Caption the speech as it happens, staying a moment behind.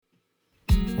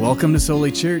Welcome to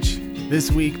Soli Church.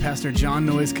 This week, Pastor John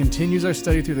Noyes continues our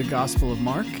study through the Gospel of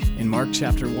Mark in Mark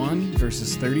chapter 1,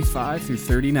 verses 35 through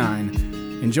 39.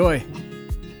 Enjoy.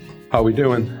 How we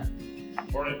doing?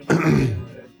 Morning.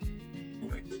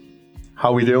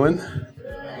 How we doing?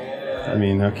 I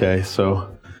mean, okay,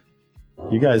 so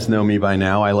you guys know me by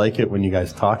now. I like it when you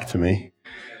guys talk to me.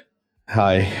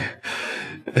 Hi.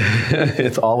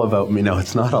 It's all about me. No,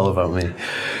 it's not all about me.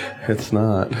 It's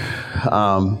not.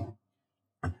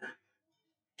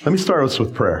 Let me start us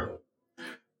with prayer.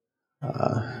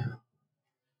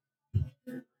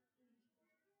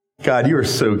 God, you are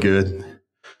so good.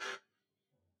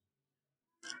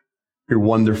 You're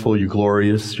wonderful, you're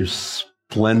glorious, you're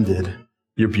splendid,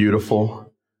 you're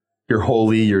beautiful, you're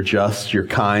holy, you're just, you're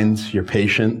kind, you're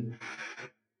patient.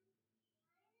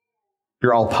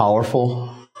 You're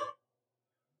all-powerful,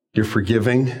 you're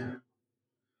forgiving.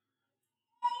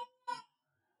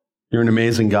 You're an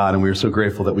amazing God, and we are so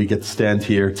grateful that we get to stand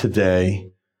here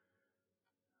today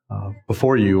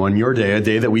before you on your day, a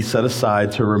day that we set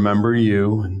aside to remember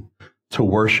you and to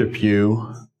worship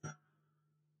you,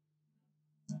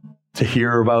 to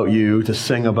hear about you, to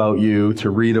sing about you, to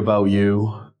read about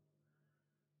you.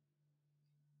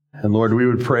 And Lord, we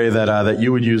would pray that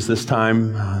you would use this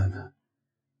time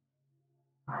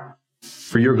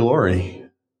for your glory.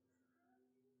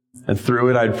 And through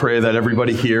it, I'd pray that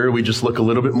everybody here, we just look a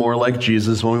little bit more like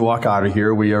Jesus when we walk out of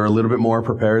here. We are a little bit more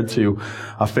prepared to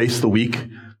face the week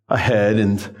ahead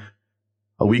and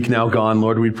a week now gone.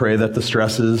 Lord, we pray that the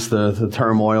stresses, the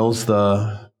turmoils,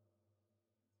 the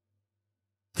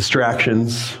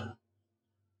distractions,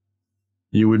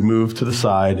 you would move to the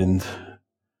side and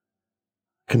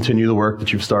continue the work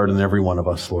that you've started in every one of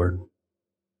us, Lord.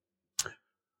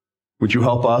 Would you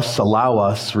help us, allow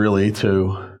us really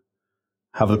to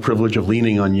have the privilege of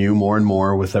leaning on you more and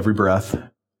more with every breath.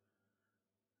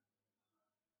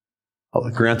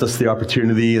 Grant us the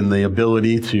opportunity and the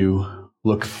ability to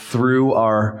look through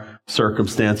our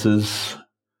circumstances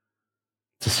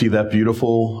to see that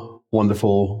beautiful,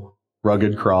 wonderful,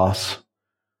 rugged cross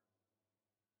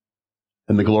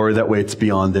and the glory that waits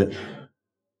beyond it,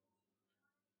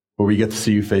 where we get to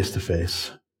see you face to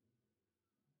face.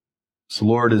 So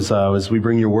Lord, as we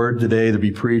bring your word today to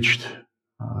be preached,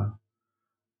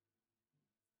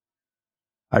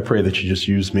 I pray that you just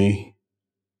use me.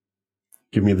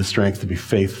 Give me the strength to be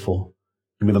faithful.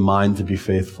 Give me the mind to be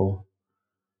faithful.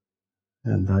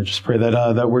 And I just pray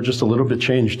that we're just a little bit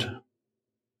changed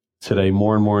today,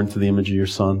 more and more into the image of your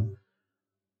Son,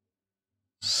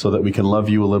 so that we can love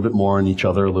you a little bit more and each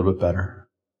other a little bit better.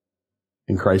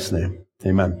 In Christ's name,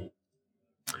 amen.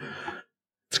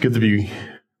 It's good to be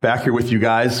back here with you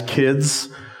guys. Kids,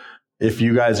 if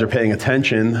you guys are paying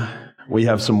attention, we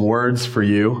have some words for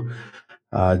you.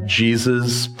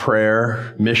 Jesus,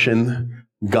 prayer, mission,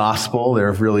 gospel.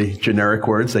 They're really generic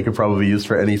words. They could probably be used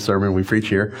for any sermon we preach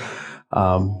here.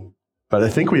 But I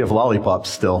think we have lollipops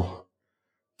still.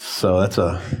 So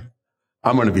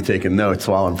I'm going to be taking notes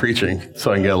while I'm preaching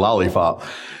so I can get a lollipop.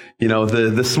 You know,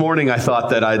 this morning I thought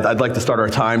that I'd like to start our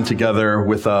time together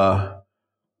with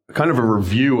kind of a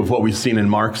review of what we've seen in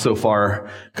Mark so far,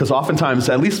 because oftentimes,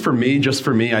 at least for me, just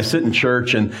for me, I sit in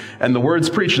church and the word's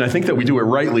preached, and I think that we do it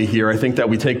rightly here. I think that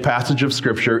we take passage of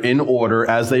Scripture in order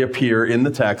as they appear in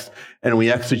the text, and we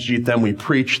exegete them, we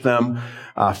preach them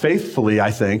faithfully,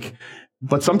 I think.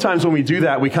 But sometimes when we do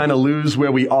that, we kind of lose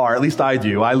where we are. At least I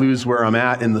do. I lose where I'm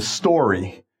at in the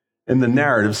story, in the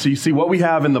narrative. So you see, what we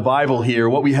have in the Bible here,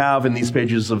 what we have in these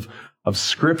pages of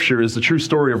Scripture is the true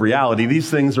story of reality.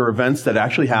 These things are events that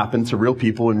actually happen to real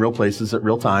people in real places at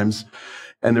real times,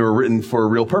 and they were written for a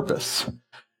real purpose.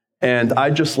 And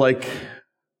I'd just like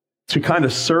to kind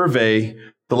of survey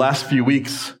the last few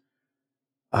weeks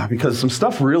because some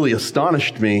stuff really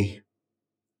astonished me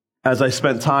as I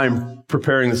spent time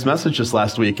preparing this message this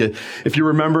last week. If you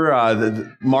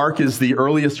remember, Mark is the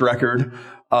earliest record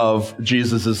of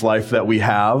Jesus' life that we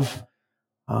have.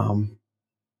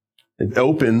 It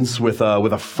opens with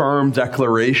a firm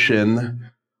declaration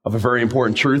of a very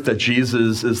important truth that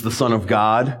Jesus is the Son of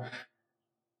God.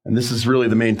 And this is really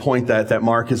the main point that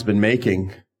Mark has been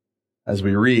making. As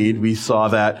we read, we saw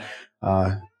that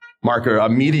Mark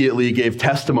immediately gave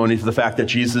testimony to the fact that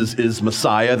Jesus is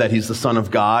Messiah, that he's the Son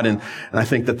of God. And I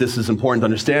think that this is important to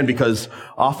understand because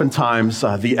oftentimes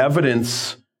the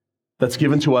evidence that's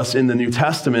given to us in the New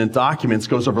Testament documents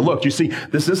goes overlooked. You see,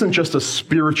 this isn't just a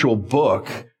spiritual book.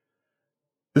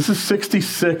 This is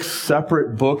 66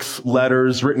 separate books,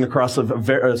 letters written across a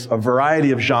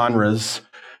variety of genres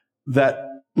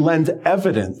that lend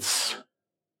evidence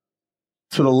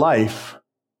to the life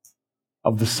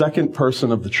of the second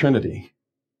person of the Trinity.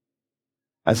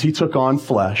 as he took on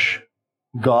flesh,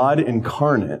 God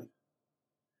incarnate,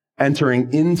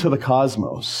 entering into the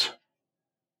cosmos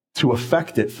to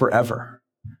affect it forever.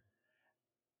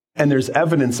 And there's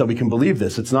evidence that we can believe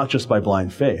this. It's not just by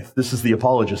blind faith. This is the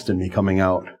apologist in me coming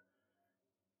out.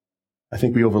 I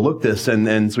think we overlook this,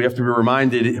 and so we have to be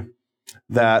reminded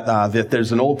that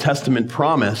there's an Old Testament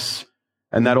promise,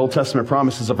 and that Old Testament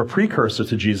promise is of a precursor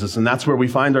to Jesus, and that's where we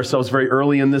find ourselves very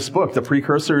early in this book. The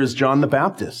precursor is John the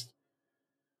Baptist.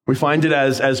 We find it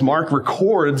as Mark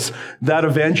records that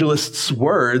evangelist's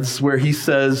words where he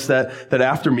says that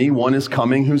after me one is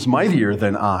coming who's mightier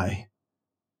than I.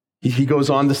 He goes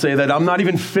on to say that I'm not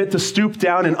even fit to stoop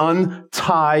down and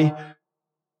untie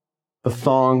the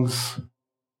thongs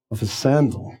of his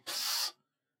sandals.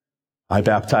 I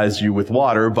baptize you with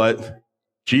water, but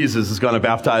Jesus is going to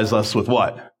baptize us with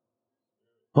what?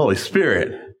 Holy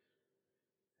Spirit.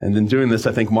 And in doing this,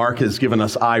 I think Mark has given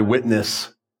us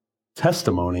eyewitness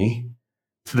testimony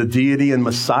to the deity and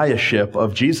messiahship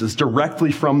of Jesus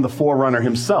directly from the forerunner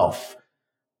himself,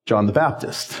 John the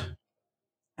Baptist.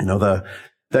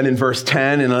 Then in verse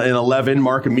 10 and 11,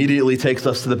 Mark immediately takes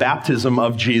us to the baptism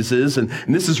of Jesus. And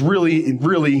this is really,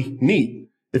 really neat.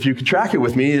 If you can track it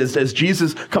with me, as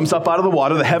Jesus comes up out of the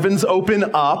water, the heavens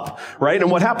open up, right?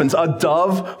 And what happens? A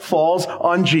dove falls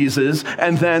on Jesus,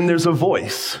 and then there's a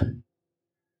voice.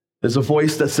 There's a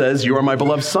voice that says, "You are my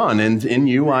beloved Son, and in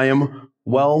you I am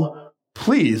well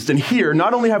pleased." And here,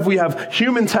 not only have we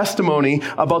human testimony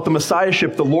about the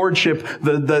messiahship, the lordship,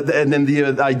 and then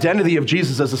the identity of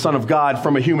Jesus as the Son of God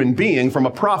from a human being, from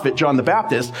a prophet, John the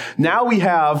Baptist. Now we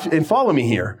have, and follow me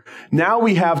here, now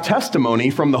we have testimony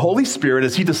from the Holy Spirit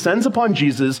as he descends upon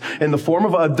Jesus in the form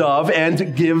of a dove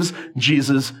and gives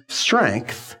Jesus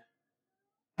strength.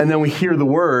 And then we hear the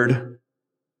word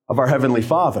of our Heavenly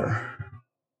Father,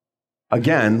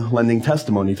 again, lending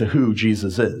testimony to who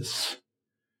Jesus is.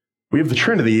 We have the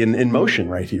Trinity in motion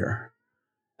right here.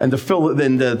 And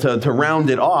to round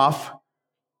it off,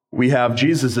 we have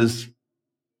Jesus'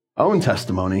 own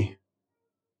testimony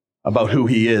about who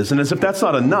he is. And as if that's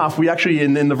not enough, we actually,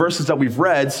 in the verses that we've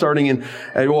read, starting in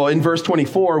verse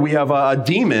 24, we have a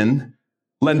demon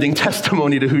lending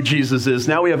testimony to who Jesus is.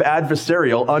 Now we have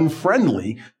adversarial,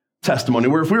 unfriendly testimony,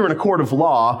 where if we were in a court of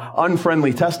law,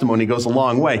 unfriendly testimony goes a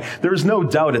long way. There is no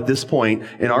doubt at this point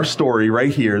in our story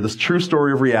right here, this true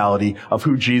story of reality of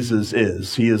who Jesus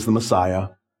is. He is the Messiah,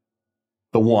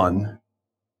 the One,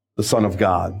 the Son of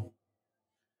God.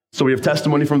 So we have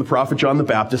testimony from the prophet John the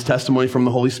Baptist, testimony from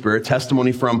the Holy Spirit,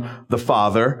 testimony from the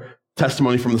Father,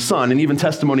 testimony from the Son, and even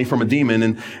testimony from a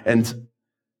demon. And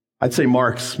I'd say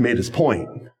Mark's made his point.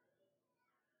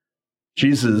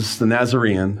 Jesus, the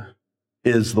Nazarene,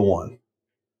 is the one.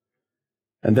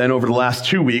 And then over the last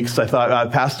 2 weeks, I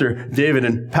thought Pastor David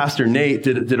and Pastor Nate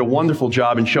did a wonderful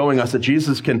job in showing us that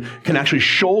Jesus can actually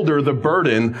shoulder the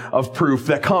burden of proof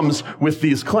that comes with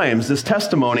these claims. This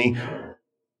testimony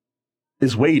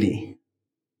is weighty.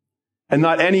 And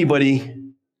not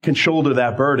anybody can shoulder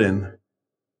that burden.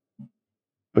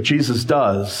 But Jesus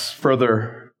does,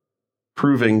 further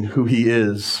proving who he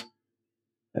is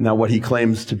and that what he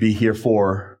claims to be here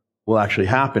for will actually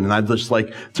happen. And I'd just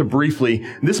like to briefly,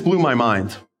 this blew my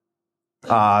mind,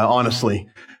 honestly.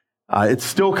 It's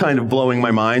still kind of blowing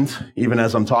my mind, even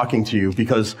as I'm talking to you,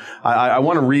 because I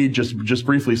want to read, just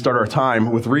briefly start our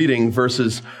time with reading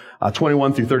verses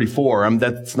 21 through 34.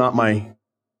 That's not my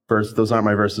verse, those aren't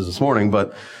my verses this morning,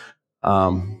 but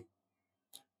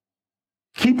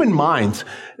keep in mind,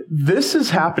 this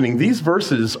is happening. These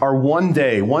verses are one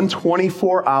day, one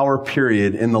 24-hour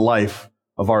period in the life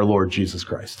of our Lord Jesus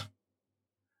Christ.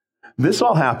 This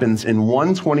all happens in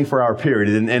one 24-hour period,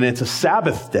 and it's a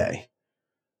Sabbath day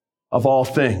of all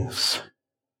things.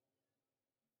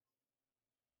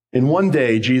 In one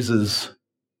day, Jesus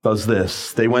does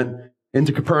this. They went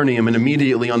into Capernaum, and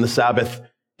immediately on the Sabbath,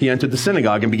 he entered the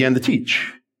synagogue and began to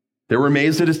teach. They were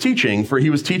amazed at his teaching, for he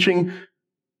was teaching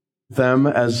them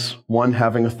as one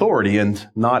having authority and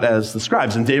not as the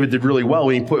scribes. And David did really well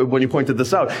when he pointed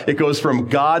this out. It goes from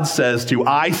God says to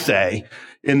I say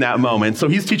in that moment. So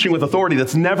he's teaching with authority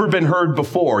that's never been heard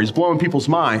before. He's blowing people's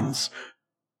minds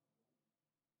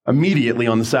immediately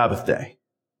on the Sabbath day.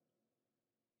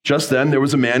 Just then there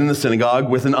was a man in the synagogue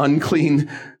with an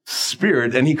unclean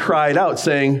spirit, and he cried out,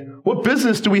 saying, "What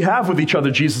business do we have with each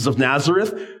other, Jesus of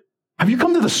Nazareth? Have you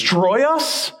come to destroy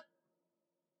us?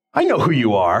 I know who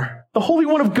you are, the Holy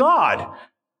One of God."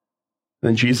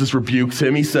 Then Jesus rebukes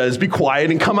him. He says, "Be quiet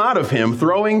and come out of him."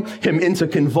 Throwing him into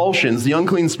convulsions, the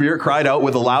unclean spirit cried out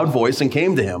with a loud voice and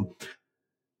came to him.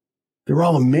 They were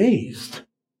all amazed.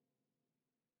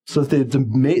 So that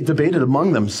they debated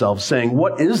among themselves, saying,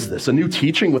 "What is this? A new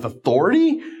teaching with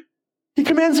authority? He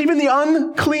commands even the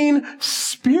unclean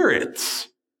spirits.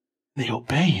 They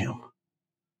obey him."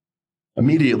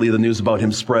 Immediately, the news about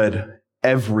him spread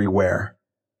everywhere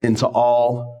into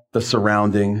all the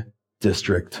surrounding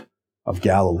district of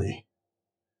Galilee.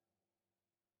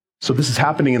 So this is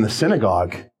happening in the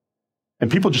synagogue,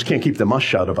 and people just can't keep their mouth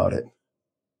shut about it.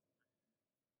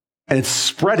 And it's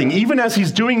spreading. Even as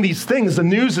he's doing these things, the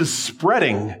news is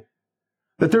spreading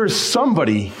that there is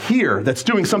somebody here that's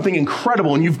doing something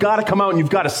incredible, and you've got to come out and you've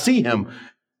got to see him.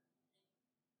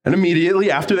 And immediately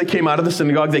after they came out of the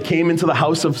synagogue, they came into the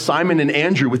house of Simon and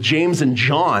Andrew with James and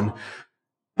John.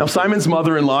 Now, Simon's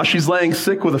mother-in-law, she's laying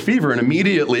sick with a fever, and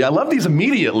immediately, I love these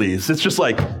immediatelys. It's just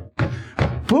like,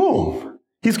 boom.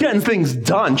 He's getting things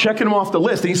done, checking them off the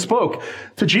list. And they spoke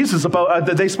to Jesus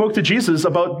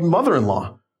about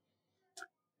mother-in-law.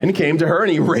 And he came to her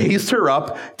and he raised her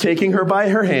up, taking her by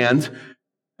her hand,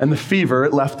 and the fever,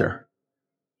 it left her.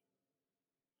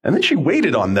 And then she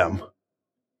waited on them.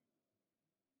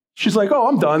 She's like, "Oh,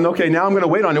 I'm done. Okay, now I'm going to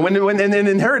wait on him." And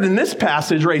inherent in this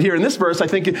passage right here, in this verse, I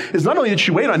think, is not only did she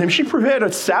wait on him, she prepared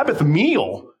a Sabbath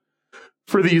meal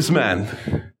for these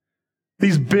men.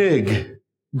 These big,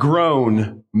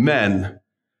 grown men.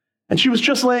 And she was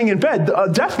just laying in bed,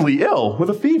 deathly ill with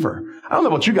a fever. I don't know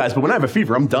about you guys, but when I have a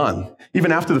fever, I'm done.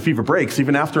 Even after the fever breaks,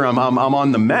 even after I'm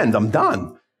on the mend, I'm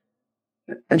done.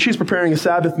 And she's preparing a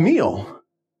Sabbath meal.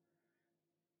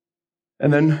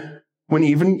 And then when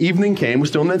evening came, we're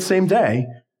still in that same day,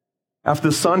 after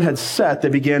the sun had set, they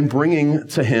began bringing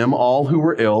to him all who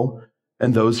were ill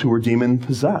and those who were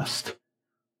demon-possessed.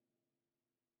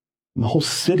 And the whole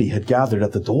city had gathered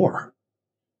at the door.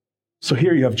 So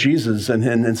here you have Jesus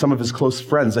and some of his close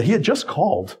friends that he had just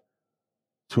called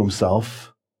to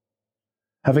himself,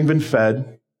 having been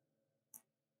fed.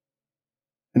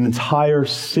 An entire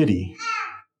city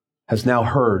has now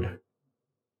heard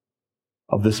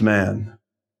of this man,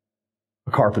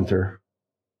 a carpenter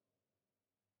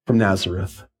from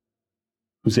Nazareth,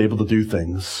 who's able to do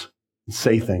things and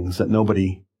say things that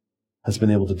nobody has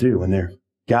been able to do. And they're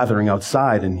gathering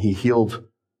outside, and he healed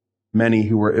many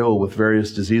who were ill with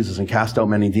various diseases and cast out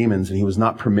many demons, and he was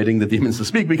not permitting the demons to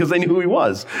speak because they knew who he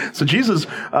was. So Jesus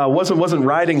wasn't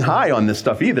riding high on this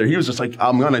stuff either. He was just like,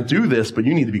 "I'm going to do this, but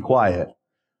you need to be quiet."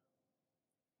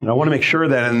 And I want to make sure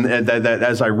that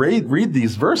as I read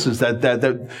these verses, that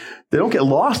they don't get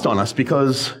lost on us,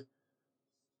 because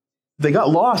they got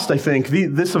lost, I think,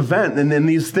 this event and then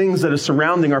these things that are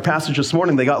surrounding our passage this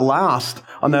morning, they got lost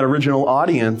on that original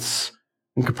audience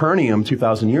in Capernaum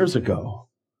 2,000 years ago.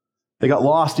 They got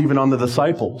lost even on the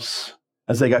disciples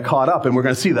as they got caught up. And we're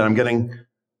going to see that I'm getting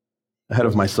ahead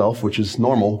of myself, which is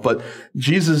normal. But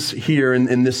Jesus here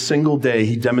in this single day,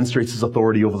 he demonstrates his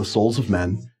authority over the souls of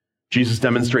men. Jesus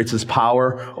demonstrates his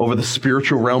power over the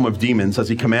spiritual realm of demons as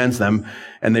he commands them,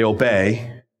 and they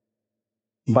obey.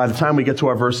 By the time we get to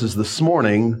our verses this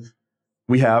morning,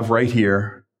 we have right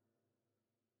here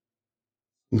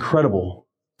incredible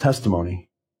testimony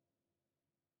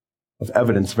of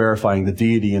evidence verifying the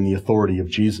deity and the authority of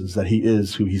Jesus, that he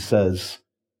is who he says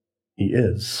he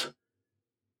is.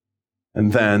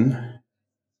 And then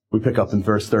we pick up in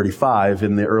verse 35,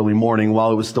 in the early morning,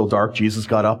 while it was still dark, Jesus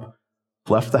got up,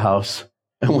 left the house,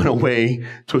 and went away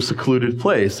to a secluded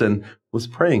place and was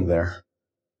praying there.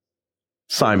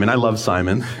 Simon, I love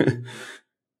Simon.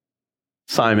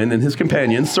 Simon and his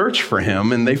companions searched for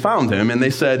him, and they found him, and they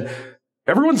said,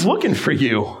 "Everyone's looking for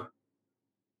you."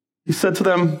 He said to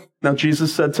them, now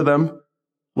Jesus said to them,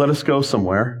 "Let us go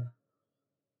somewhere.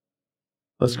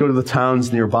 Let's go to the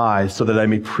towns nearby so that I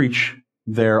may preach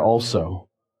there also.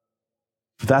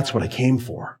 For that's what I came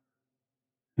for."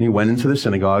 And he went into the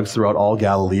synagogues throughout all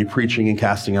Galilee, preaching and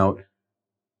casting out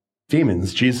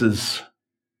demons. Jesus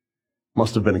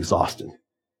must have been exhausted.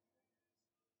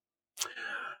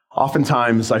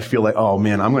 Oftentimes I feel like, oh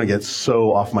man, I'm going to get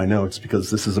so off my notes because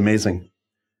this is amazing.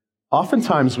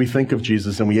 Oftentimes we think of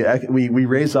Jesus and we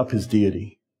raise up his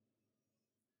deity.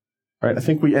 Right? I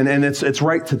think and it's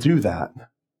right to do that.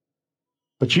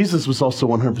 But Jesus was also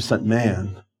 100%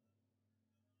 man.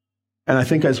 And I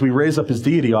think as we raise up his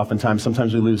deity,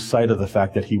 sometimes we lose sight of the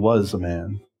fact that he was a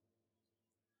man.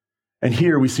 And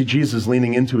here we see Jesus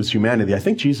leaning into his humanity. I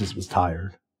think Jesus was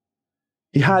tired.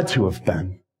 He had to have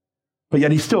been. But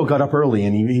yet he still got up early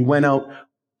and he went out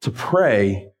to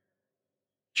pray.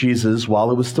 Jesus,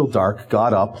 while it was still dark,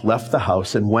 got up, left the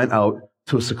house, and went out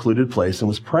to a secluded place and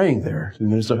was praying there.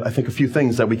 And there's, I think, a few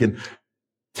things that we can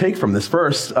take from this.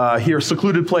 First, here,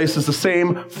 secluded place is the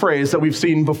same phrase that we've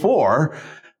seen before.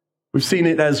 We've seen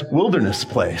it as wilderness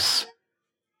place.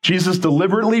 Jesus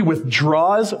deliberately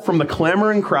withdraws from the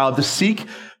clamoring crowd to seek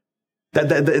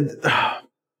that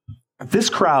this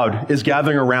crowd is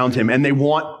gathering around him, and they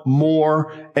want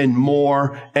more and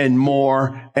more and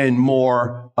more and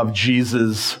more of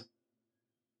Jesus,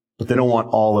 but they don't want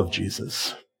all of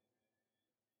Jesus.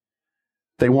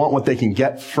 They want what they can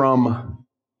get from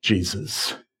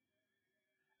Jesus.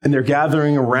 And they're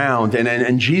gathering around,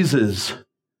 and Jesus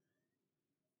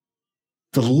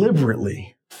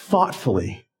deliberately,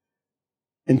 thoughtfully,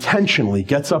 intentionally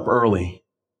gets up early,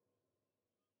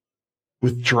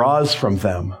 withdraws from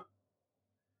them.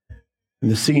 And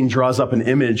the scene draws up an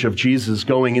image of Jesus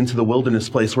going into the wilderness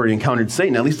place where he encountered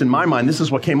Satan. At least in my mind, this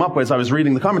is what came up as I was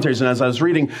reading the commentaries and as I was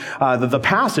reading the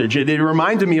passage. It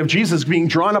reminded me of Jesus being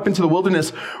drawn up into the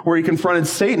wilderness where he confronted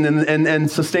Satan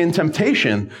and sustained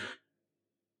temptation.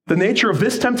 The nature of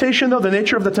this temptation, though, the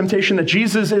nature of the temptation that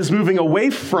Jesus is moving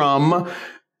away from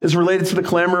is related to the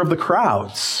clamor of the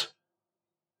crowds.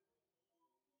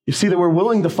 You see that we're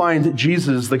willing to find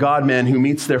Jesus, the God-man who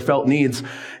meets their felt needs.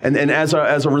 And as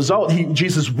a result,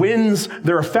 Jesus wins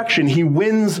their affection. He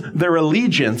wins their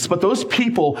allegiance. But those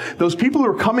people who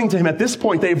are coming to him at this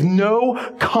point, they have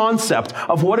no concept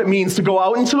of what it means to go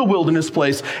out into the wilderness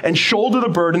place and shoulder the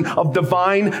burden of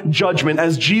divine judgment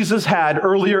as Jesus had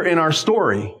earlier in our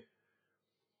story.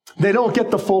 They don't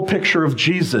get the full picture of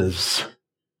Jesus.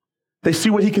 They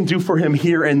see what he can do for him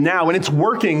here and now, and it's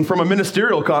working from a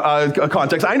ministerial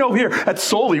context. I know here at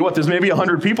Soli, there's maybe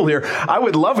 100 people here. I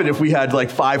would love it if we had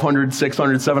like 500,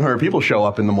 600, 700 people show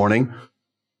up in the morning.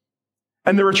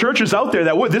 And there are churches out there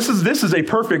that would. This is a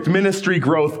perfect ministry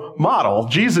growth model.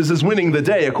 Jesus is winning the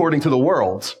day according to the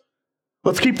world.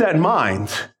 Let's keep that in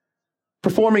mind.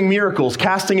 Performing miracles,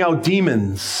 casting out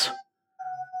demons.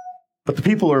 But the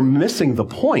people are missing the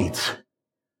point.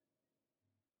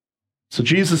 So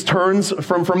Jesus turns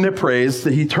from their praise,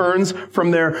 he turns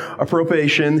from their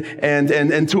approbation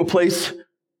and to a place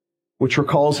which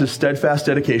recalls his steadfast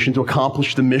dedication to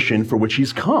accomplish the mission for which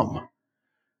he's come.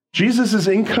 Jesus is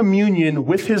in communion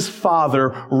with his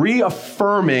Father,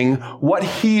 reaffirming what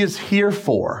he is here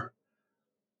for.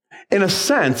 In a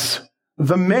sense,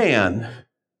 the man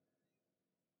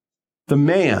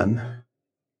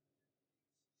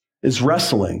is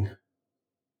wrestling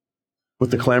with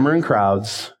the clamoring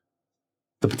crowds,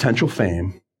 the potential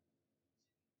fame,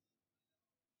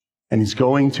 and he's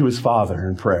going to his Father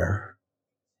in prayer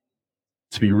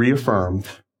to be reaffirmed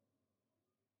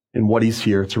in what he's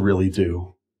here to really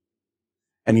do.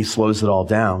 And he slows it all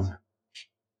down.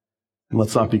 And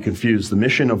let's not be confused. The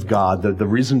mission of God, the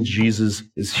reason Jesus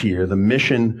is here, the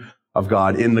mission of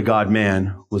God in the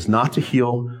God-man was not to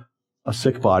heal a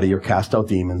sick body or cast out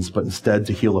demons, but instead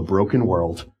to heal a broken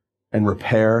world and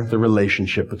repair the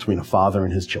relationship between a father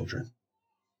and his children.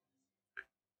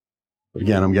 But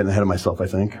again, I'm getting ahead of myself, I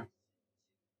think.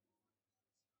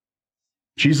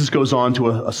 Jesus goes on to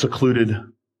a secluded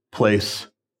place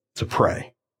to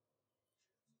pray.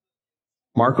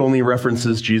 Mark only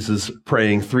references Jesus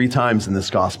praying 3 times in this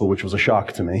gospel, which was a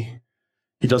shock to me.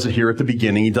 He does it here at the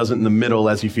beginning. He does it in the middle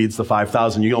as he feeds the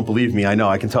 5,000. You don't believe me. I know.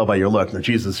 I can tell by your look. Now,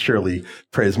 Jesus surely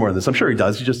prays more than this. I'm sure he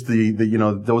does. He just,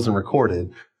 that wasn't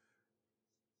recorded.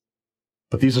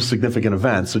 But these are significant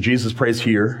events. So Jesus prays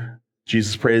here.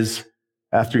 Jesus prays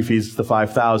after he feeds the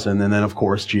 5,000, and then, of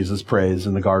course, Jesus prays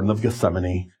in the Garden of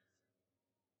Gethsemane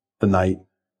the night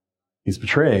he's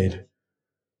betrayed.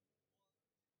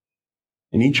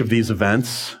 In each of these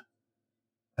events,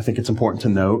 I think it's important to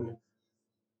note,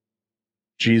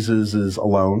 Jesus is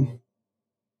alone,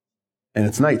 and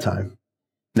it's nighttime.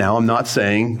 Now, I'm not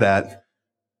saying that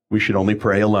we should only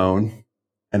pray alone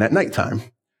and at nighttime.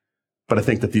 But I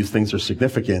think that these things are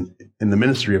significant in the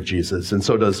ministry of Jesus, and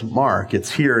so does Mark.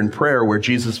 It's here in prayer where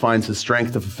Jesus finds his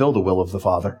strength to fulfill the will of the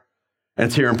Father. And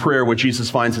it's here in prayer where Jesus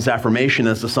finds his affirmation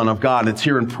as the Son of God. It's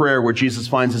here in prayer where Jesus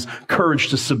finds his courage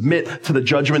to submit to the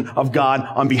judgment of God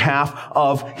on behalf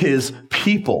of his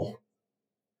people.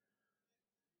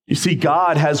 You see,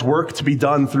 God has work to be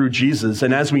done through Jesus.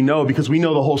 And as we know, because we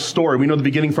know the whole story, we know the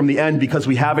beginning from the end because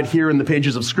we have it here in the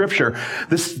pages of Scripture,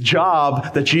 this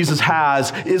job that Jesus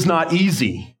has is not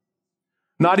easy.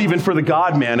 Not even for the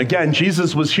God-man. Again,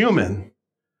 Jesus was human.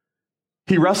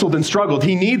 He wrestled and struggled.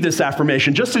 He needed this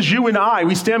affirmation. Just as you and I,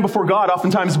 we stand before God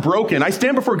oftentimes broken. I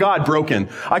stand before God broken.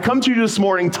 I come to you this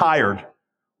morning tired,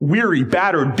 weary,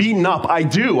 battered, beaten up. I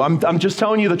do. I'm just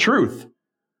telling you the truth.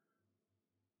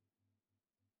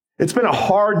 It's been a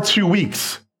hard 2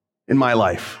 weeks in my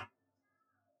life.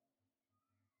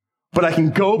 But I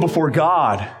can go before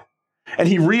God, and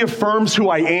he reaffirms who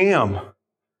I am.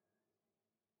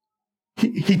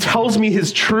 He tells me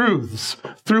his truths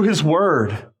through his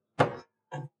word.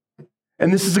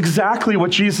 And this is exactly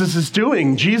what Jesus is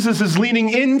doing. Jesus is leaning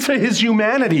into his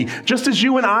humanity, just as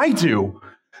you and I do.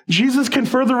 Jesus can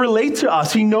further relate to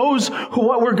us. He knows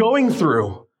what we're going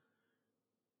through.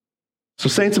 So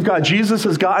saints of God, Jesus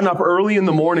has gotten up early in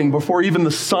the morning before even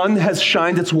the sun has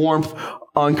shined its warmth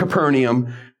on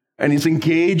Capernaum, and he's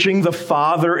engaging the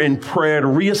Father in prayer to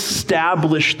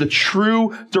reestablish the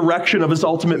true direction of his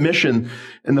ultimate mission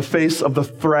in the face of the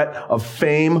threat of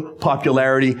fame,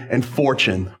 popularity, and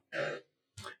fortune.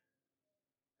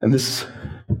 And this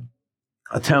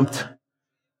attempt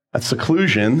at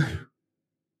seclusion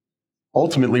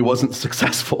ultimately wasn't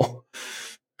successful.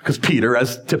 Because Peter,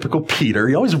 as typical Peter,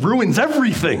 he always ruins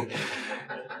everything.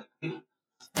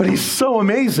 But he's so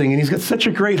amazing, and he's got such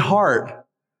a great heart.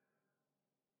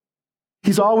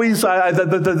 He's always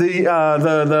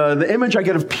the image I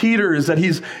get of Peter is that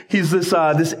he's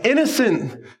this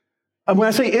innocent. When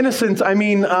I say innocent, I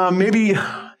mean maybe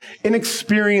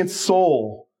inexperienced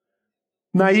soul,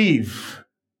 naive.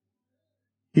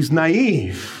 He's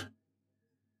naive.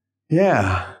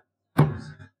 Yeah.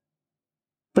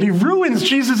 But he ruins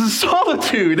Jesus'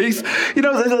 solitude.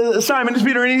 Simon and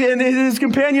Peter and his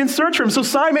companions search for him. So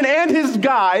Simon and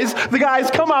the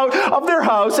guys come out of their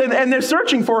house and they're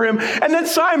searching for him. And then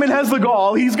Simon has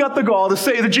he's got the gall to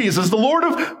say to Jesus, the Lord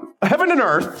of heaven and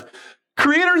earth,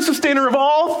 creator and sustainer of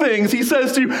all things, he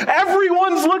says to you,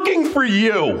 everyone's looking for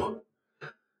you.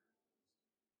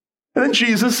 And then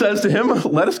Jesus says to him,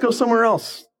 let us go somewhere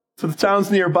else, to the towns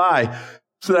nearby,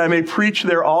 so that I may preach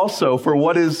there also,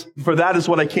 for that is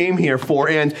what I came here for.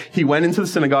 And he went into the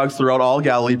synagogues throughout all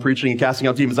Galilee, preaching and casting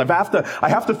out demons. I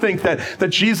have to think that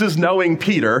Jesus knowing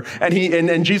Peter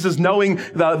and Jesus knowing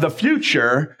the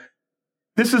future,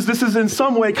 this is in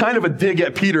some way kind of a dig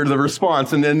at Peter, the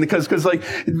response. And then because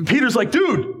Peter's like,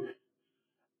 dude,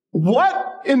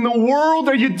 what in the world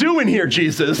are you doing here,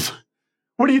 Jesus?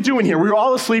 What are you doing here? We were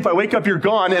all asleep. I wake up, you're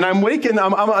gone, and I'm waking.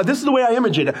 This is the way I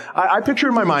image it. I picture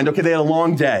in my mind, okay, they had a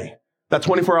long day. That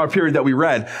 24-hour period that we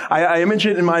read. I image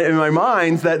it in my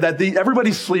mind that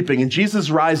everybody's sleeping, and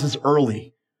Jesus rises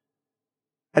early.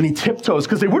 And he tiptoes,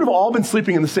 because they would have all been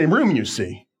sleeping in the same room, you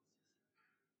see.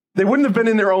 They wouldn't have been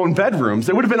in their own bedrooms.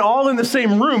 They would have been all in the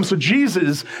same room. So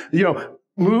Jesus,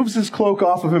 moves his cloak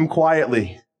off of him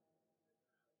quietly,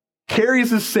 carries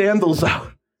his sandals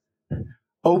out,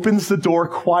 opens the door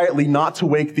quietly, not to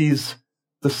wake these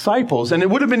disciples. And it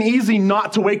would have been easy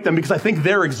not to wake them because I think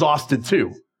they're exhausted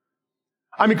too.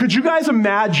 I mean, could you guys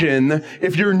imagine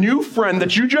if your new friend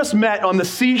that you just met on the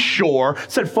seashore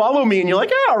said, follow me, and you're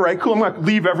like, yeah, all right, cool, I'm going to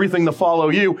leave everything to follow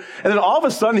you. And then all of a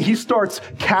sudden he starts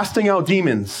casting out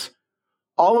demons.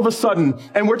 All of a sudden,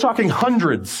 and we're talking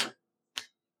hundreds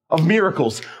of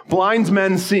miracles. Blind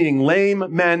men seeing, lame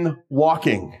men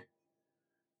walking.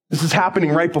 This is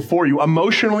happening right before you.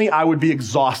 Emotionally, I would be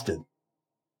exhausted.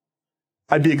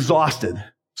 I'd be exhausted.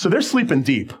 So they're sleeping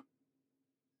deep.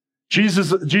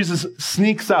 Jesus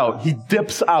sneaks out. He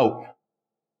dips out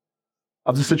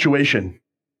of the situation.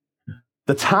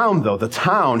 The town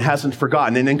hasn't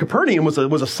forgotten. And Capernaum was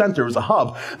a center, was a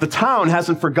hub. The town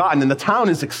hasn't forgotten, and the town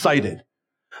is excited.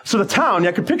 So the town,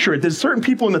 I can picture it. There's certain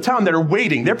people in the town that are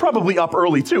waiting. They're probably up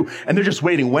early too, and they're just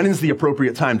waiting. When is the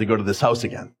appropriate time to go to this house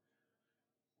again?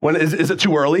 When is it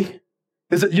too early?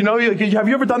 Is it, have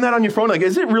you ever done that on your phone? Like,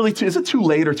 is it too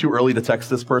late or too early to text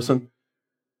this person?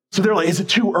 So they're like, is it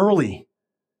too early?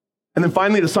 And then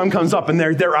finally the sun comes up and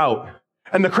they're out.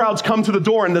 And the crowds come to the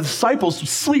door and the disciples,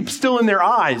 sleep still in their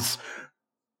eyes,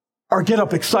 get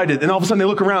up excited. And all of a sudden they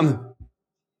look around.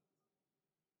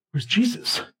 Where's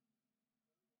Jesus?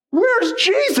 Where's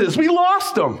Jesus? We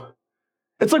lost him.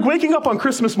 It's like waking up on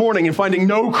Christmas morning and finding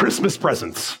no Christmas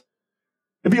presents.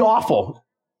 It'd be awful.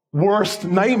 Worst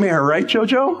nightmare, right,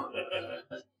 Jojo?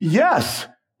 Yes.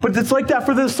 But it's like that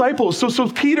for the disciples. So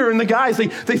Peter and the guys, they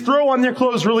throw on their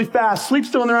clothes really fast, sleep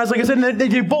still in their eyes, like I said, and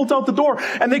they bolt out the door,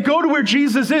 and they go to where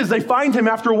Jesus is. They find him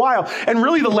after a while. And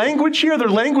really their language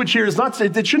here is not,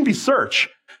 it shouldn't be search.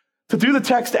 To do the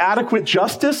text adequate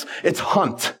justice, it's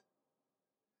hunt.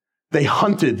 They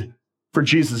hunted for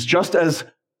Jesus, just as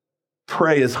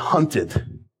prey is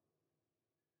hunted.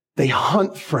 They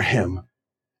hunt for him.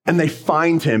 And they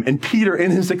find him. And Peter, in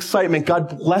his excitement,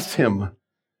 God bless him.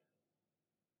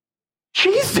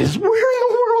 Jesus, where in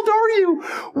the world are you?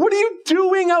 What are you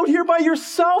doing out here by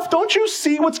yourself? Don't you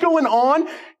see what's going on?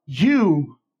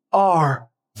 You are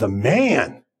the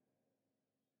man.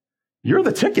 You're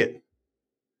the ticket.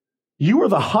 You are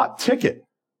the hot ticket.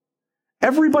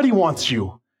 Everybody wants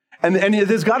you. And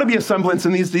there's got to be a semblance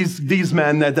in these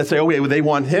men that say, oh, wait, they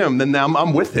want him, then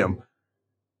I'm with him.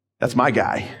 That's my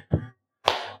guy.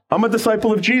 I'm a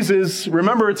disciple of Jesus.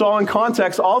 Remember, it's all in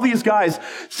context. All these guys,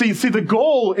 see, the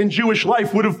goal in Jewish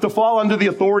life would have to fall under the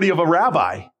authority of a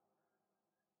rabbi.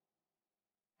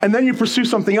 And then you pursue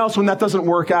something else when that doesn't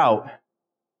work out.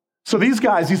 So these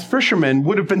guys, these fishermen,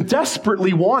 would have been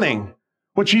desperately wanting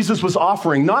what Jesus was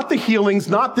offering. Not the healings,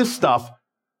 not this stuff,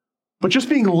 but just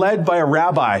being led by a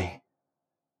rabbi.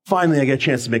 Finally, I get a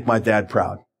chance to make my dad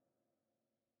proud.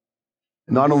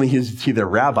 Not only is he their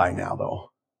rabbi now,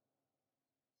 though,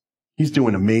 he's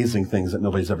doing amazing things that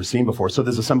nobody's ever seen before. So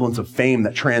there's a semblance of fame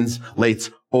that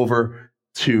translates over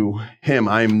to him.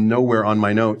 I'm nowhere on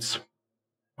my notes.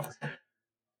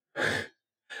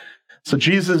 So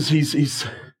Jesus, he's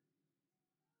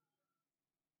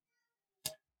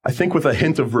I think with a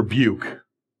hint of rebuke,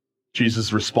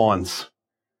 Jesus responds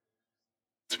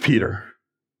to Peter.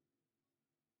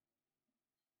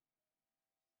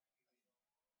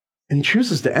 And he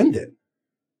chooses to end it.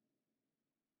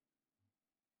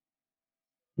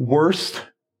 Worst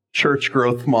church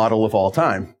growth model of all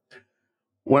time.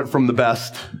 Went from the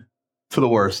best to the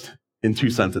worst in 2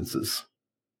 sentences.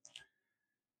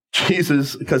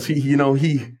 Jesus, because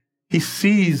he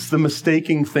sees the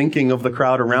mistaken thinking of the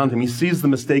crowd around him. He sees the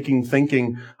mistaken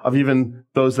thinking of even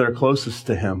those that are closest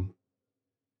to him.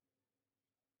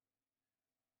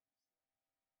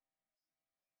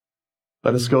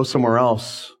 Let us go somewhere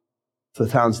else, to the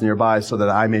towns nearby, so that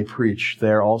I may preach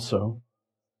there also.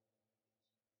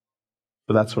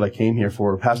 So that's what I came here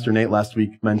for. Pastor Nate last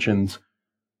week mentioned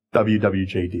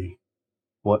WWJD.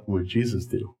 What would Jesus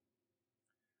do?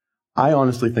 I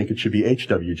honestly think it should be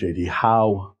HWJD.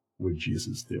 How would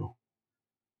Jesus do?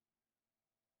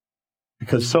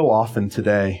 Because so often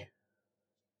today,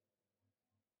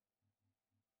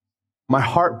 my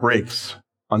heart breaks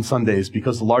on Sundays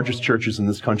because the largest churches in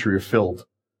this country are filled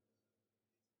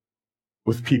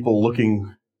with people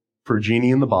looking for a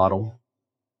genie in the bottle,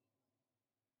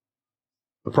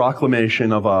 the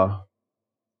proclamation of a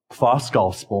false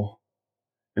gospel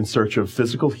in search of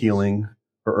physical healing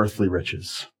or earthly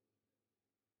riches.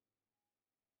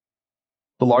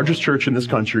 The largest church in this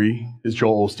country is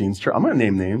Joel Osteen's church. I'm going to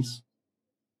name names.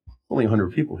 Only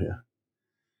 100 people here.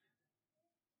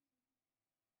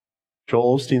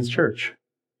 Joel Osteen's church.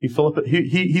 He's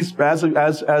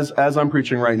as I'm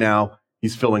preaching right now,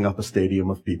 he's filling up a stadium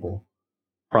of people,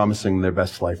 promising their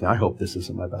best life. Now, I hope this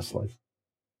isn't my best life.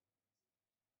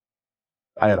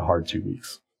 I had a hard 2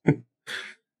 weeks.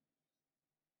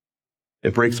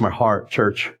 It breaks my heart,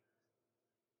 church.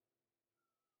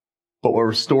 But what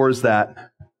restores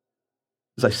that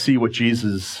is I see what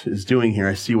Jesus is doing here.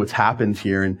 I see what's happened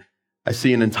here. And I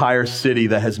see an entire city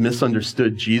that has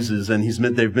misunderstood Jesus, and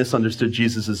they've misunderstood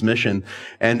Jesus' mission.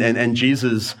 And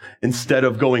Jesus, instead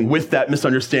of going with that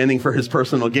misunderstanding for his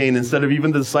personal gain, instead of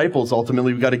even the disciples,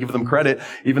 ultimately we've got to give them credit,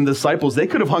 even the disciples, they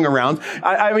could have hung around.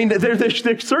 I mean, there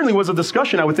certainly was a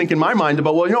discussion, I would think, in my mind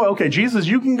about, well, okay, Jesus,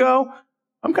 you can go.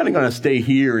 I'm kind of going to stay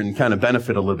here and kind of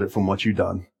benefit a little bit from what you've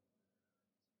done.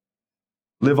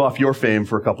 Live off your fame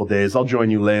for a couple days. I'll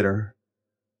join you later.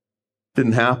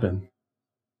 Didn't happen.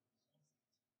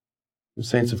 The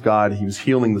saints of God, he was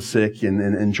healing the sick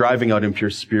and driving out impure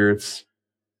spirits.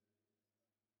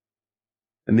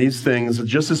 And these things,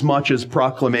 just as much as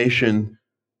proclamation,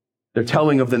 they're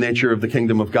telling of the nature of the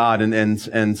kingdom of God, and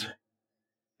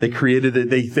they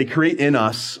create in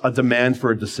us a demand for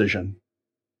a decision.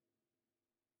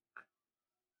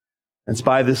 And it's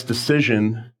by this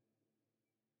decision,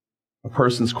 a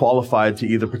person's qualified to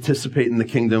either participate in the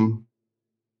kingdom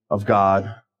of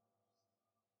God,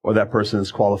 or that person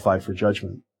is qualified for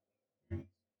judgment.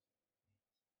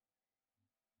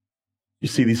 You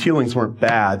see, these healings weren't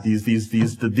bad.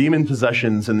 The demon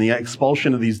possessions and the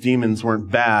expulsion of these demons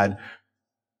weren't bad.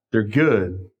 They're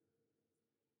good.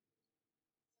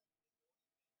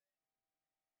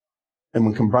 And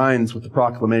when combined with the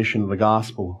proclamation of the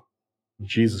gospel of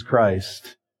Jesus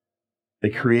Christ, they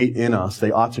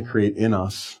ought to create in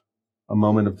us a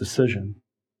moment of decision.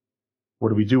 What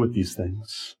do we do with these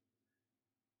things?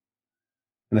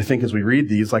 And I think as we read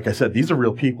these, like I said, these are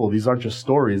real people. These aren't just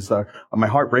stories. My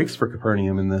heart breaks for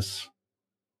Capernaum in this,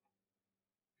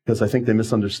 because I think they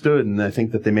misunderstood, and I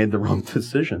think that they made the wrong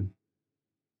decision.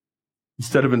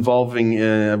 Instead of involving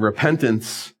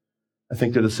repentance, I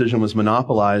think the decision was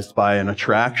monopolized by an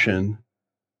attraction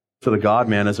to the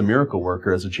God-man as a miracle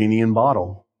worker, as a genie in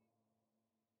bottle.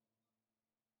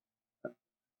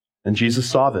 And Jesus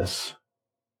saw this.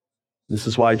 This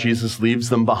is why Jesus leaves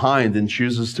them behind and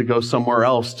chooses to go somewhere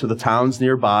else, to the towns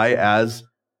nearby,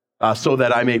 so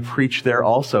that I may preach there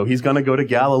also. He's going to go to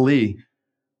Galilee,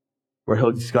 where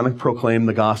he's going to proclaim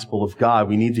the gospel of God.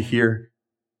 We need to hear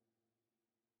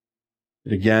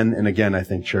But again and again, I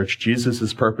think, church,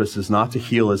 Jesus' purpose is not to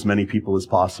heal as many people as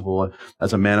possible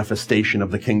as a manifestation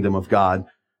of the kingdom of God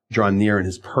drawn near in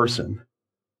his person,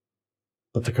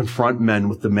 but to confront men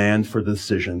with demand for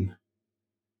decision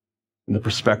in the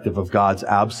perspective of God's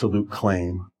absolute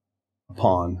claim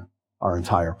upon our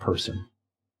entire person.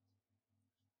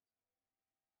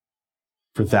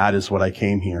 For that is what I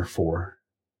came here for,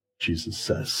 Jesus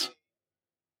says.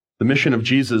 The mission of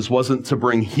Jesus wasn't to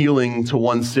bring healing to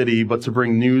one city, but to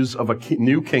bring news of a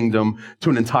new kingdom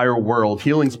to an entire world.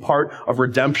 Healing's part of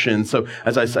redemption. So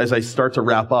as I start to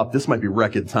wrap up, this might be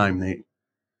record time, Nate.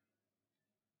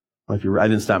 I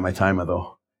didn't start my timer,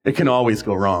 though. It can always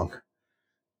go wrong.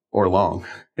 Or long.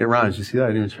 It rhymes. You see that?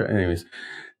 I didn't even try. Anyways.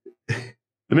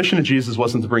 The mission of Jesus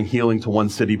wasn't to bring healing to one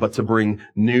city, but to bring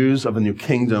news of a new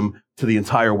kingdom to the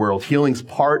entire world. Healing's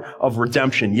part of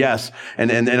redemption, yes.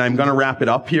 And I'm going to wrap it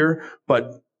up here,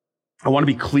 but I want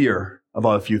to be clear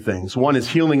about a few things. One is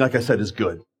healing, like I said, is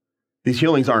good. These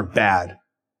healings aren't bad.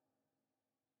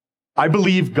 I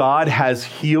believe God has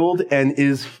healed and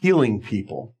is healing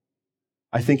people.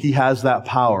 I think he has that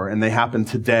power, and they happen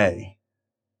today.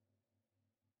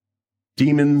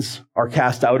 Demons are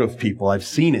cast out of people. I've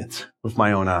seen it with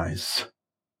my own eyes.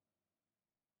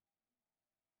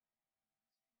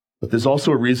 But there's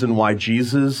also a reason why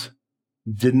Jesus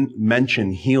didn't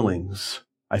mention healings,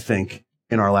 I think,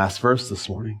 in our last verse this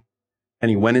morning. And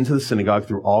he went into the synagogue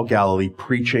through all Galilee,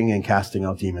 preaching and casting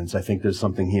out demons. I think there's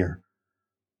something here.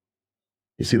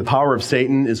 You see, the power of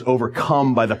Satan is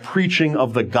overcome by the preaching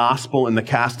of the gospel and the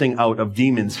casting out of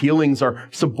demons. Healings are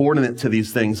subordinate to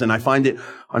these things, and I find it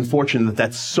unfortunate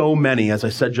that so many, as I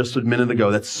said just a minute ago,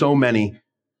 that so many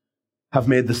have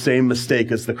made the same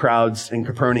mistake as the crowds in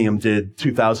Capernaum did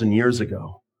 2,000 years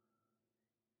ago.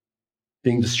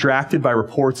 Being distracted by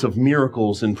reports of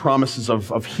miracles and promises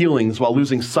of healings while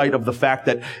losing sight of the fact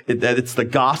that it's the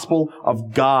gospel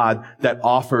of God that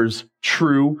offers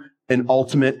true and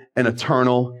ultimate and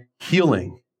eternal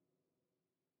healing.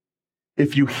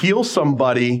 If you heal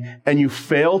somebody and you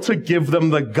fail to give them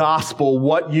the gospel,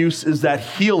 what use is that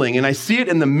healing? And I see it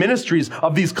in the ministries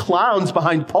of these clowns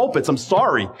behind pulpits. I'm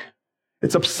sorry.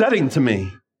 It's upsetting to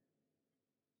me.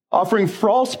 Offering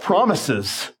false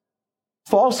promises,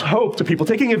 false hope to people,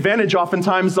 taking advantage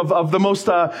oftentimes of the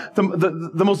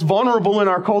most vulnerable in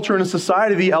our culture and in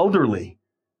society, the elderly.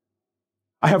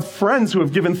 I have friends who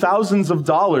have given thousands of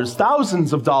dollars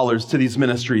to these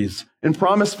ministries in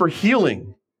promise for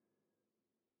healing.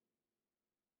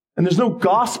 And there's no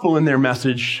gospel in their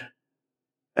message.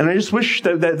 And I just wish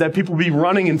that people would be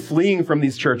running and fleeing from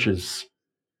these churches.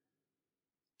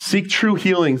 Seek true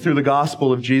healing through the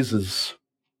gospel of Jesus.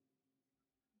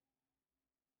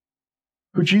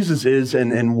 Who Jesus is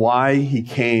and why he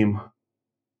came,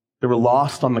 they were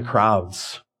lost on the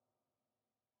crowds.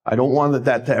 I don't want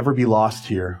that to ever be lost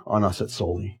here on us at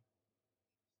Soli.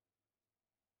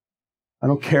 I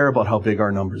don't care about how big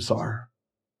our numbers are.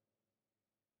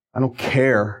 I don't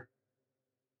care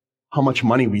how much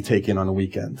money we take in on a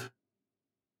weekend.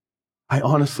 I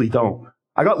honestly don't.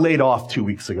 I got laid off 2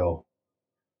 weeks ago.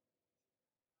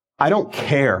 I don't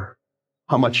care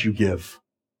how much you give.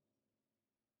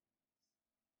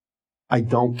 I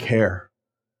don't care.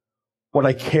 What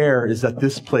I care is that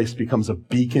this place becomes a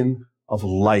beacon of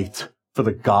light for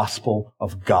the gospel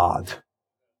of God.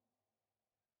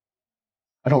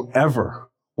 I don't ever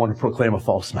want to proclaim a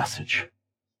false message.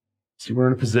 See, we're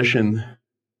in a position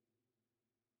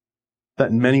that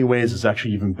in many ways is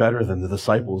actually even better than the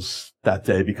disciples that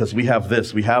day, because we have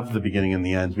this. We have the beginning and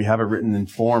the end. We have it written in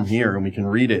form here, and we can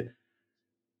read it,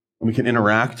 and we can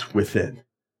interact with it.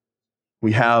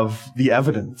 We have the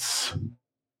evidence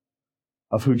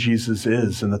of who Jesus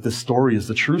is, and that this story is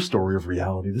the true story of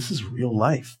reality. This is real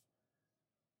life.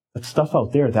 That stuff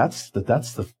out there, that's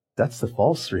the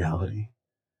false reality.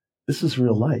 This is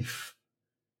real life.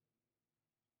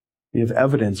 We have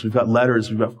evidence. We've got letters.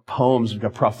 We've got poems. We've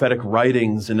got prophetic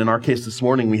writings. And in our case this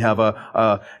morning, we have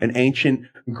an ancient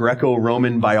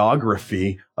Greco-Roman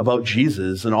biography about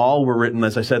Jesus. And all were written,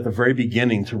 as I said at the very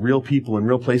beginning, to real people in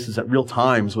real places at real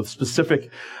times with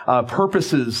specific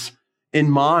purposes in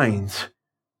mind.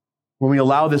 When we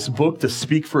allow this book to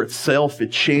speak for itself,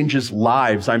 it changes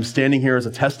lives. I'm standing here as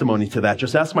a testimony to that.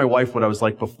 Just ask my wife what I was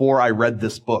like before I read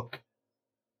this book.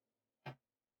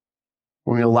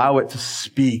 When we allow it to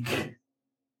speak,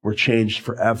 we're changed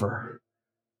forever.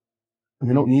 And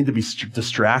we don't need to be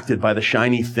distracted by the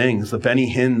shiny things, the Benny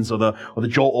Hinns or the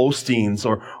Joel Osteens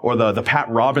or the Pat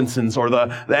Robinsons or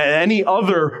any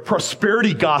other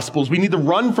prosperity gospels. We need to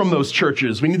run from those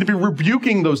churches. We need to be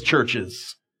rebuking those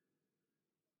churches,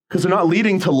 because they're not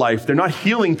leading to life. They're not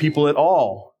healing people at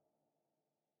all.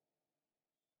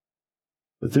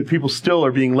 That people still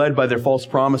are being led by their false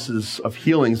promises of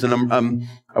healings. And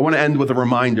I want to end with a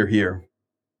reminder here.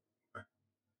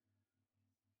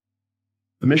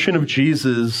 The mission of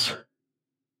Jesus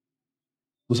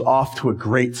was off to a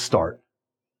great start.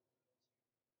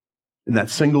 In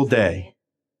that single day,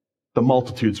 the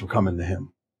multitudes were coming to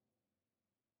him.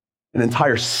 An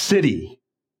entire city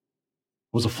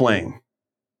was aflame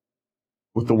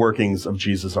with the workings of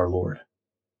Jesus our Lord.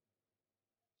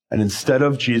 And instead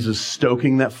of Jesus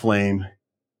stoking that flame,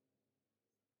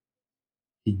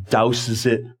 he douses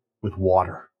it with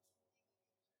water.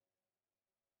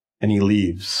 And he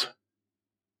leaves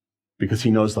because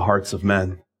he knows the hearts of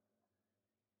men.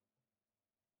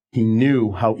 He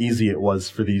knew how easy it was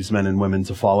for these men and women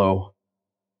to follow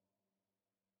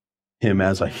him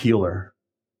as a healer,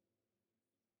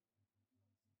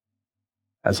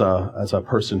 as a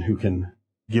person who can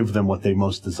give them what they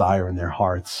most desire in their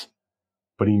hearts.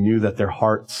 But he knew that their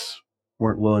hearts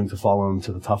weren't willing to follow him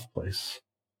to the tough place.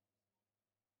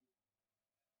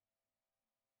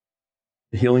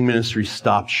 The healing ministry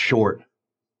stopped short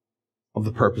of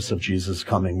the purpose of Jesus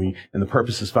coming. And the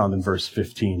purpose is found in verse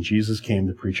 15. Jesus came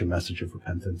to preach a message of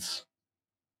repentance.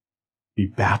 Be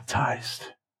baptized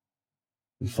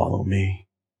and follow me.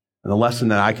 And the lesson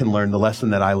that I can learn, the lesson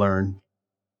that I learned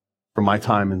from my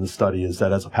time in the study is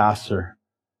that as a pastor,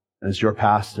 and as your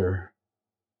pastor,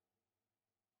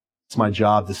 it's my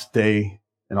job to stay,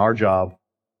 and our job,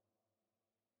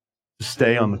 to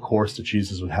stay on the course that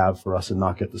Jesus would have for us and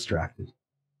not get distracted.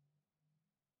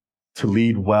 To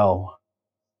lead well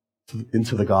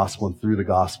into the gospel and through the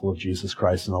gospel of Jesus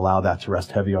Christ and allow that to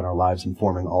rest heavy on our lives,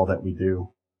 informing all that we do.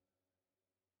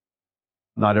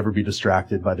 Not ever be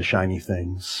distracted by the shiny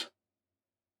things.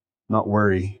 Not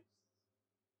worry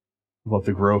about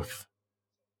the growth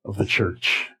of the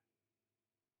church.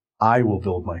 I will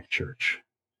build my church.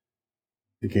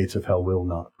 The gates of hell will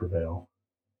not prevail.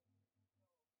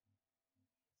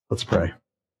 Let's pray.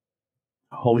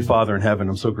 Holy Father in heaven,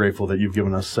 I'm so grateful that you've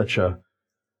given us such an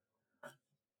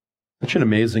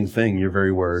amazing thing, your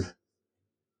very word.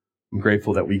 I'm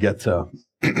grateful that we get to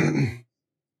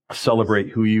celebrate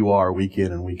who you are week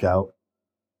in and week out.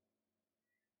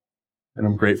 And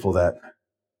I'm grateful that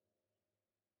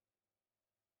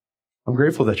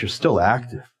you're still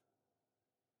active.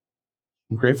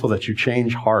 I'm grateful that you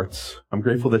change hearts. I'm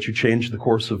grateful that you changed the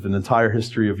course of an entire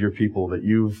history of your people, that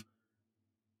you've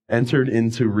entered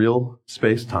into real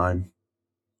space-time,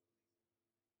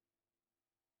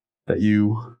 that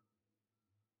you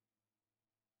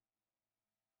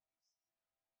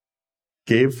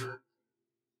gave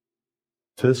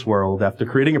to this world after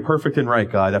creating it perfect and right,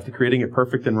 God, after creating it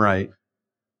perfect and right,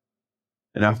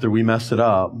 and after we messed it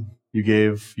up, you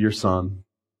gave your Son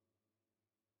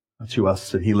to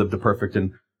us, and he lived a perfect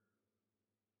and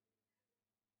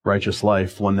righteous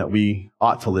life, one that we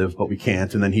ought to live, but we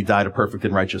can't. And then he died a perfect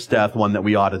and righteous death, one that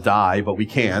we ought to die, but we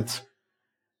can't.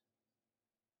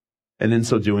 And in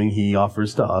so doing, he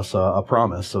offers to us a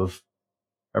promise of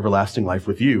everlasting life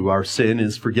with you. Our sin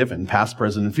is forgiven, past,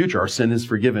 present, and future. Our sin is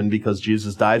forgiven because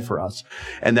Jesus died for us.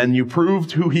 And then you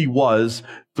proved who he was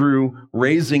through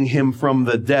raising him from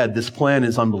the dead. This plan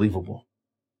is unbelievable.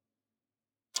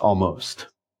 Almost.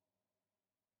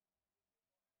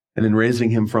 And in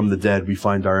raising him from the dead, we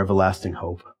find our everlasting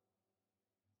hope.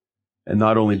 And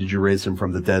not only did you raise him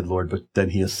from the dead, Lord, but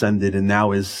then he ascended and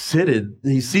now he's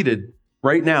seated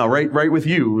right now, right with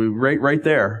you, right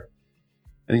there.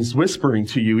 And he's whispering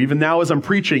to you, even now as I'm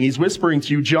preaching, he's whispering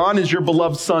to you, John is your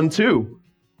beloved son too.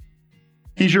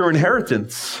 He's your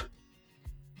inheritance.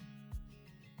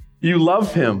 You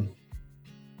love him.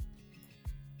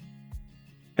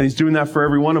 And he's doing that for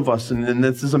every one of us. And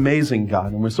this is amazing,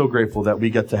 God. And we're so grateful that we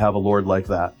get to have a Lord like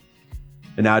that,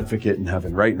 an advocate in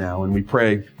heaven right now. And we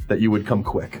pray that you would come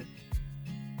quick.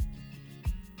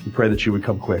 We pray that you would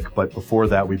come quick. But before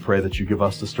that, we pray that you give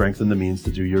us the strength and the means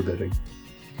to do your bidding.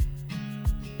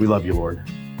 We love you, Lord.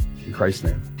 In Christ's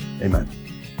name, amen.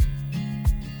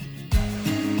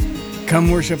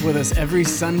 Come worship with us every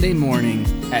Sunday morning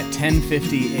at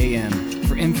 10:50 a.m.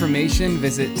 For information,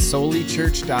 visit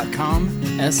solichurch.com,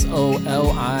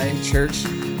 SOLI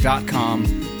church.com.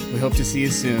 We hope to see you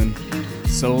soon.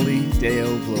 Soli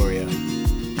Deo Gloria.